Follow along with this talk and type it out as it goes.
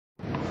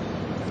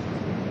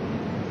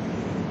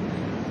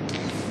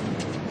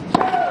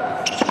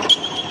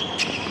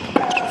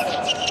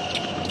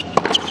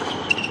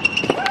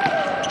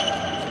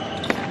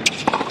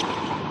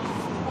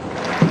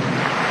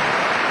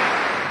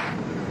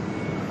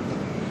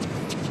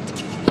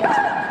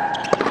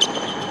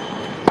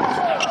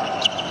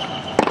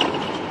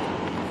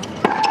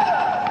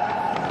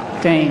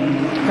Game.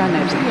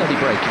 It's the early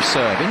break of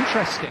serve.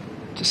 Interesting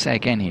to say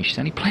again here, she's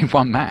only played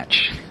one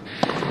match.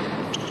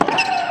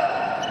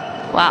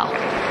 Wow.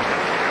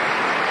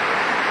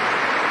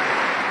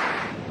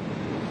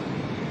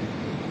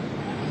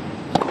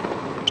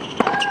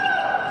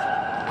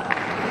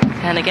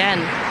 And again,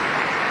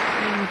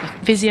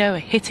 a physio, a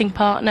hitting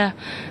partner,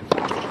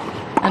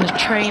 and a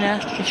trainer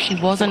if she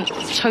wasn't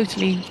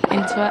totally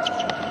into it.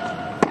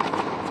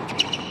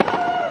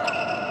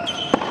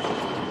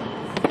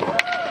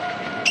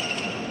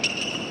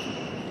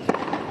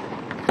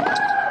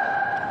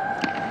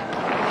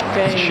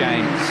 It's a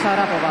shame.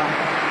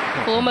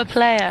 Sharapova. Former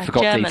player,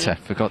 German.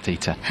 Forgot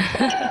Dieter.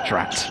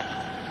 Drat.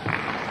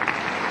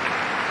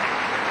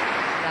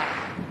 That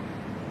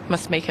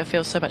must make her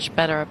feel so much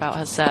better about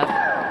her serve.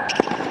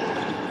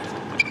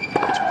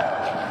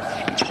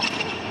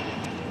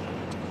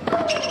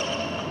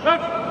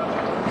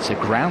 It's her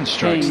ground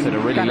strokes that are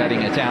really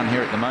letting her down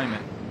here at the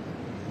moment.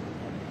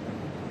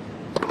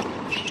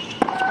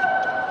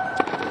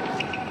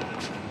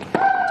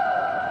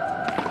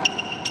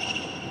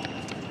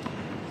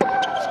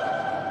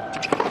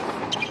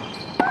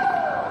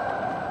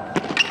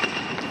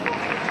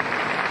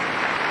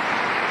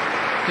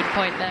 Good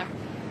point there.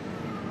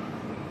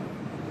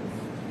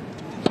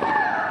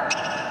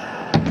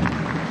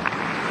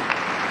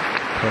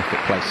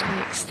 Perfect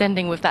placement.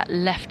 Extending with that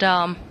left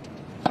arm.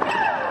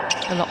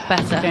 A lot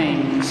better.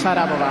 Game.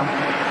 Sharapova.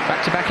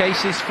 Back-to-back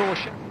aces for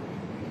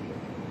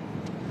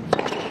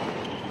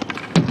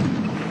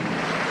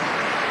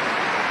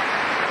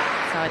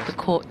Inside the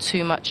court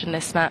too much in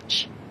this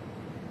match.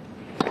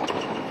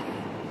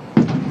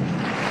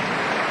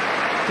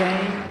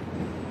 Game.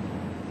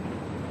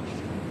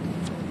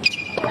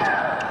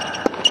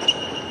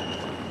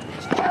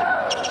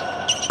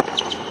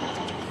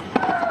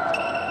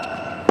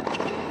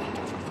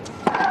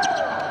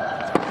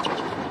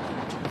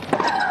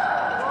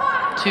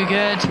 Too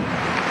good.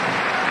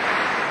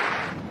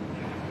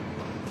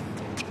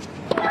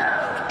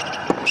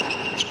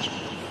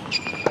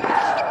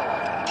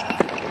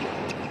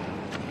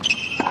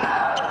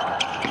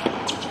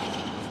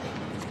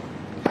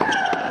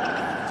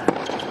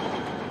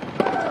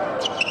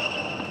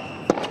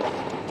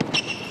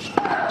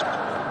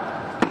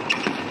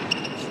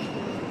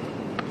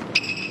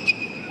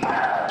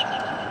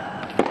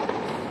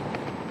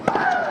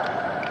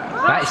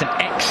 That is an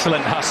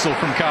excellent hustle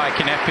from Kaia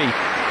Kanepi.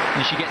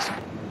 And she gets...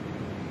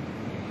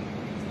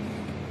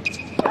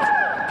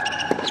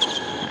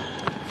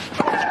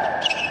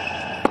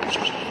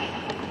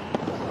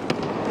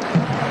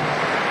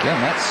 Again,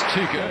 that's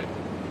too good.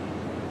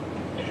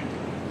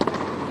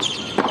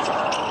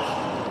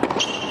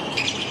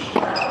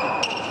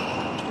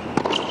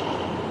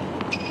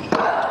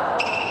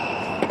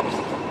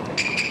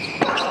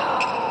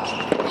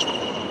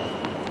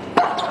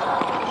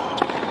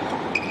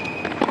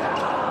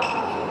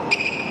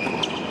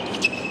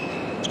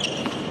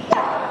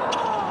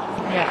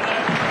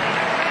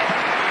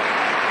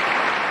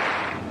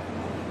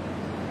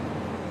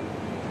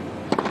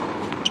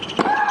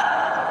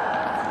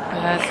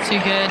 That's too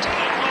good.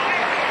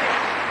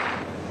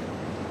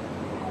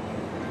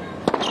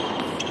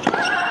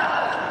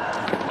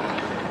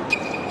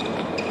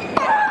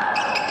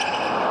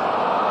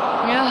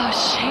 Oh,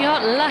 she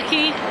got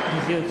lucky.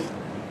 It's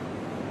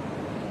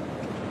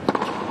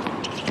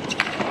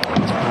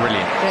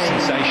brilliant.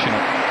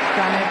 Sensational.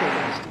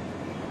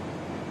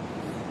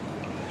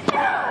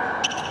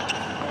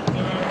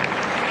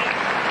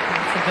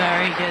 That's a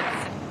very good.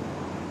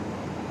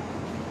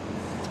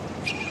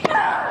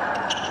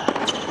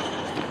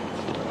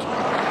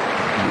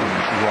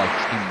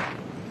 Right in.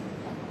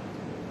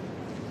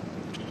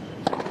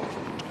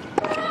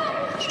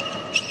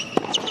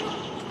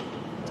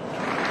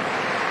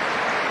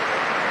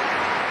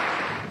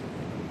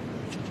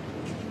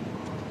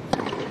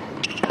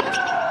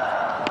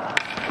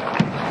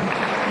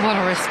 What a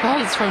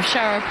response from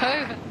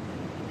Sharapova.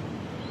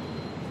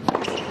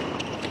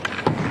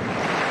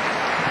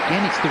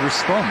 Again, it's the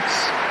response.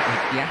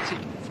 The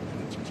attitude.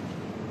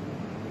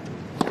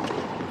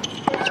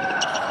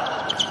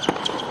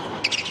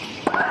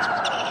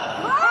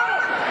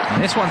 And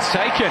this one's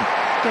taken.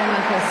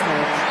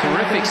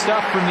 Terrific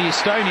stuff from the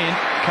Estonian.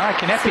 Kaia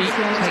Kanepi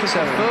takes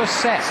her first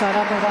set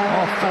off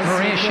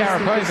Maria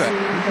Sharapova.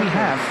 We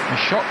have a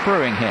shot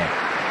brewing here.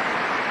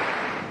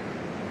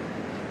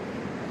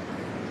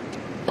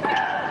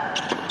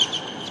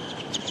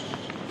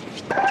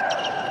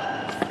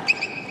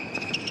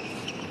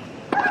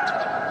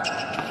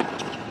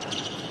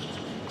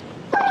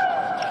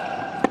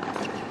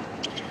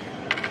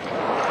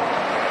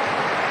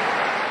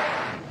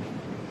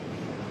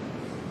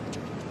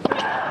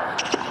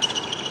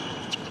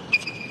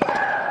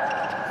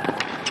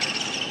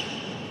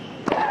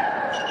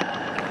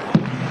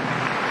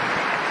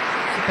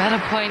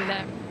 Better point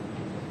there.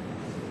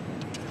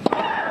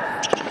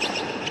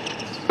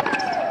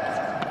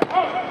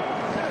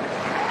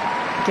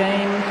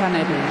 Game.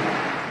 Kanepi.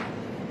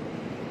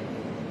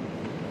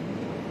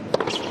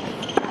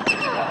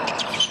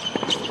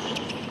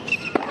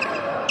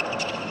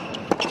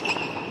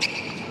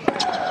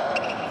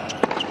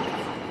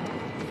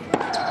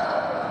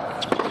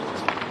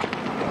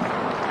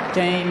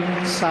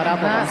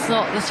 Sharapova. That's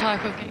not the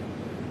type of game.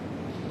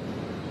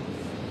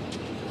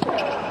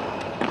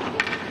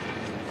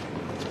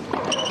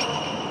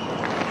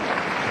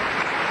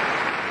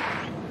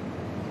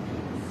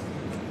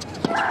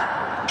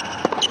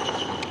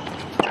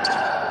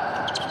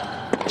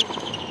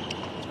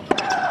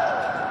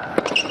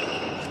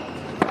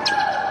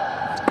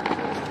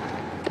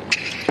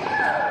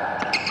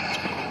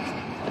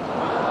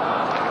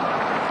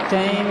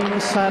 Game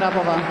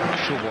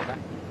Sharapova.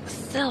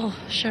 Still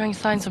showing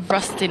signs of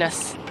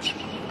rustiness.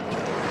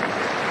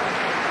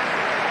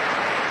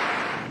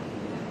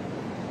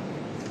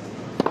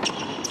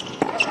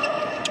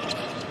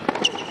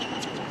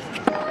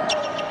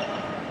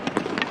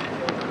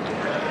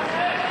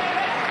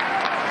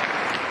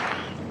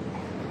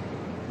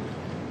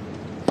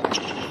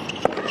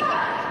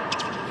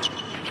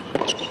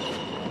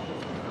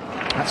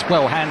 That's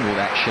well handled,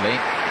 actually.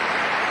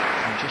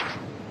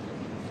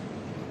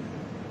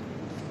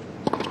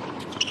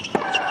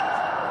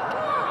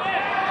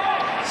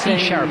 See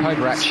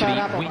Sharapova actually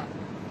win.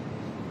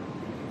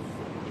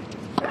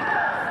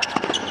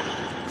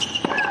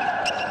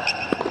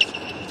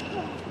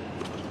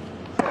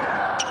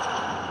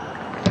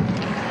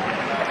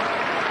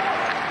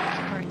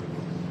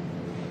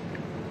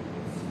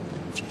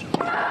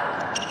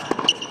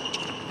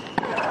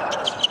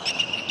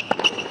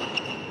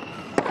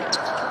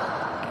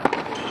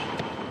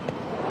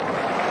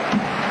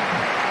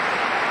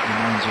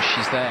 Reminds her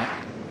she's there.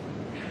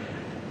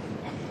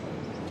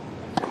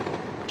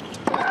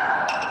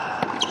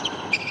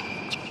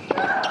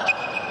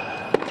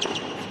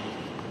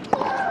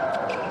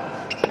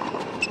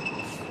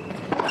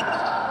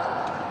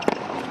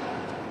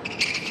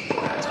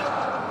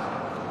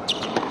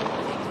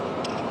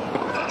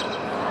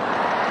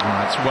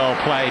 Well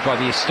played by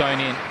the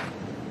Estonian.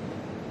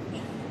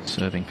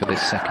 Serving for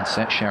this second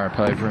set,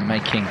 Sharapova, and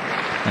making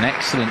an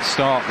excellent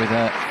start with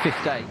her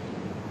 5th-8.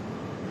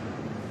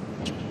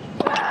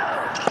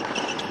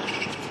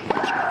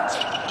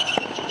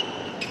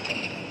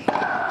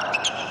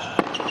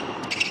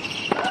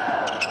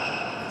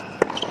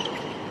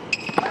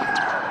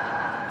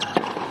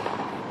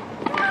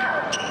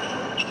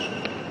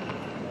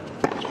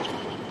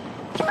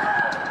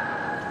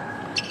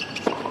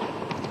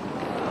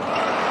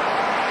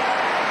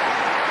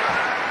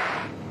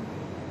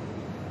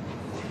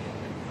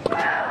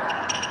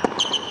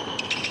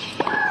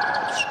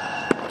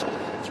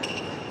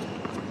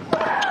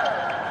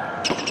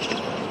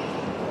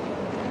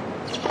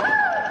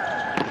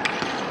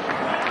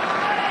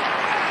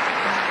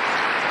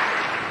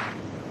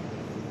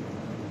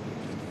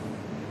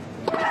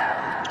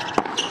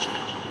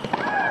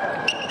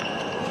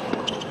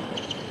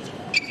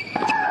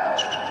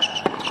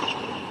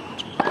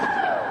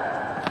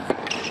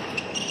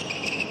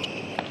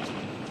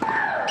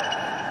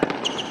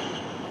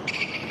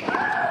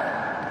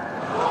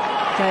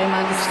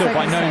 Still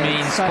by no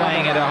means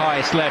playing at her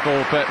highest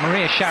level, but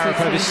Maria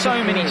Sharapova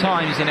so many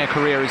times in her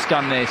career has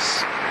done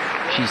this.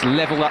 She's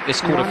levelled up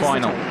this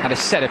quarter-final at a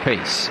set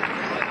apiece.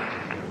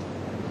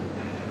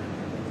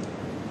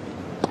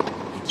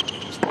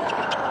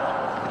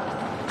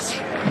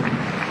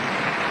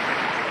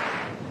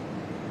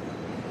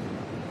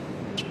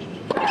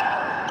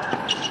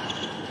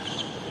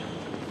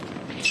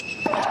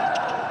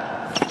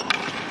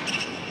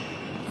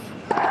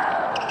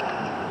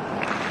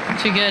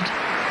 Too good.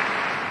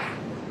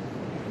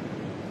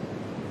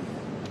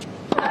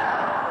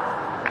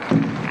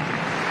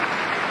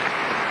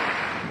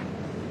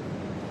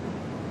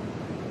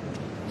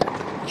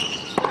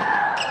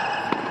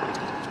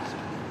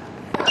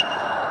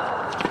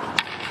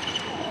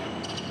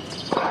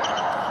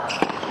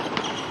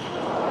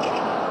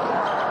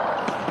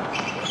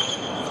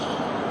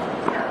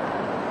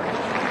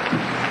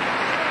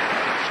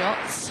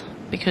 Shots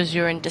because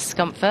you're in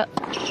discomfort.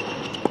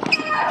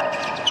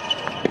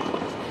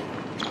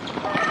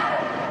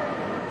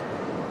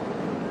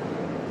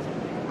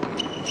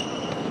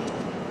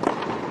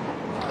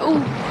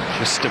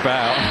 Just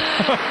about.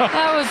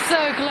 That was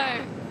so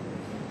close.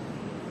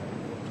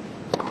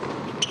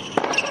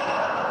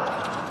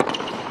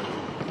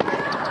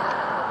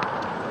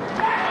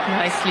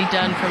 Nicely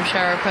done from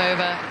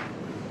Sharapova.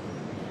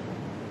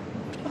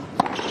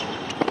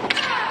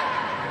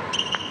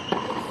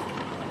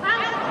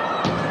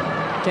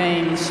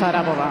 Game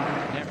Sharapova.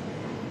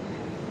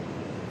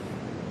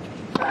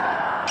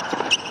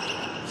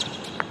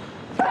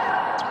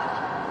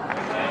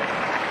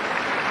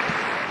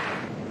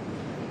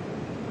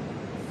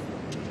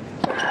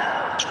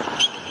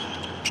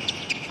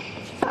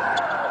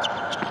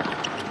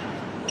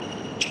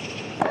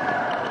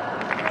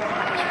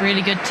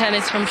 Really good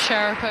tennis from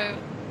Sharapova.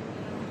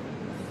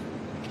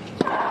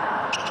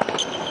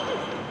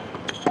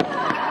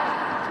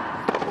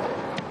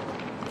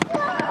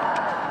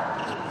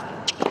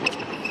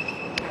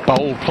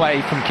 Bold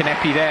play from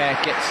Kanepi there,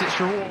 gets its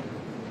reward.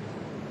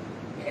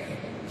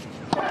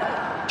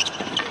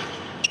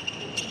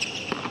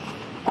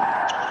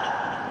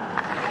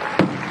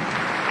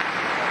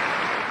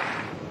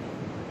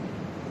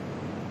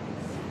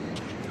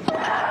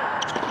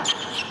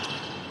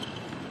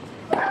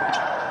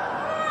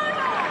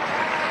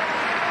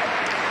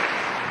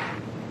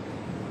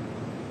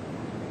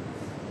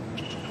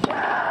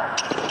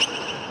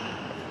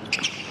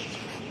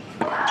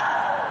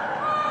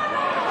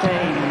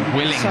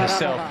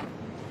 herself.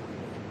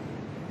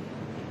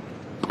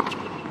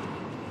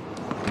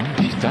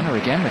 She's done her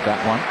again with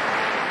that one.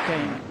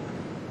 Game.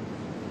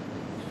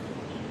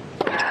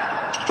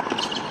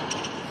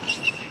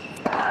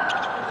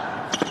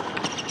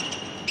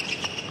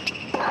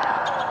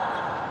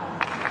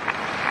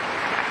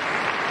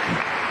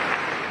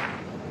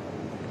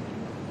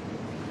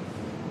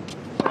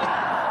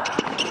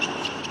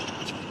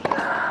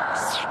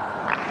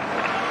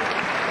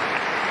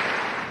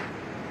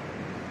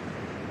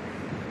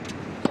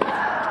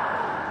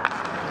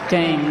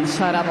 Game,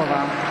 Sharapova.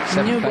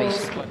 New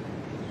Seven-face. balls.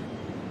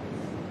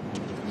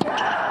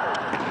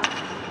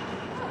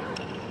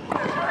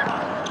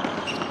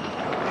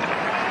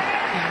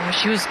 Yeah,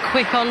 she was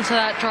quick onto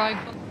that drive.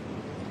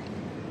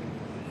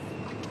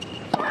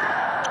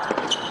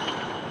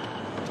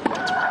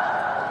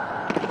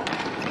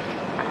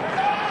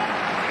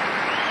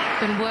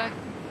 Been work.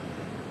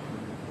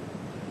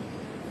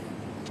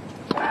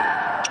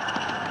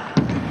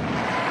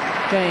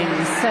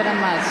 Game, 7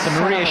 match.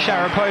 The Maria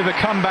Sharapova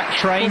comeback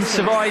train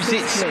survives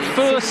its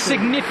first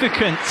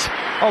significant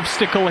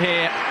obstacle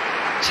here.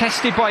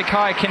 Tested by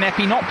Kaia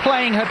Kanepi, not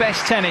playing her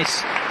best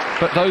tennis,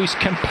 but those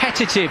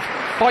competitive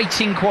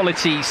fighting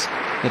qualities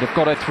that have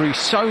got her through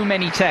so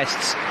many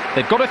tests.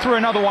 They've got her through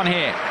another one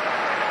here.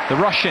 The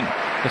Russian,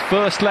 the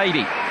First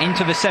Lady,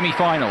 into the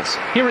semi-finals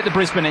here at the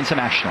Brisbane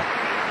International.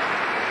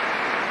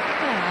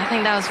 Yeah, I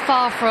think that was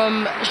far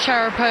from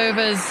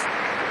Sharapova's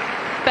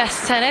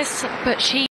best tennis, but she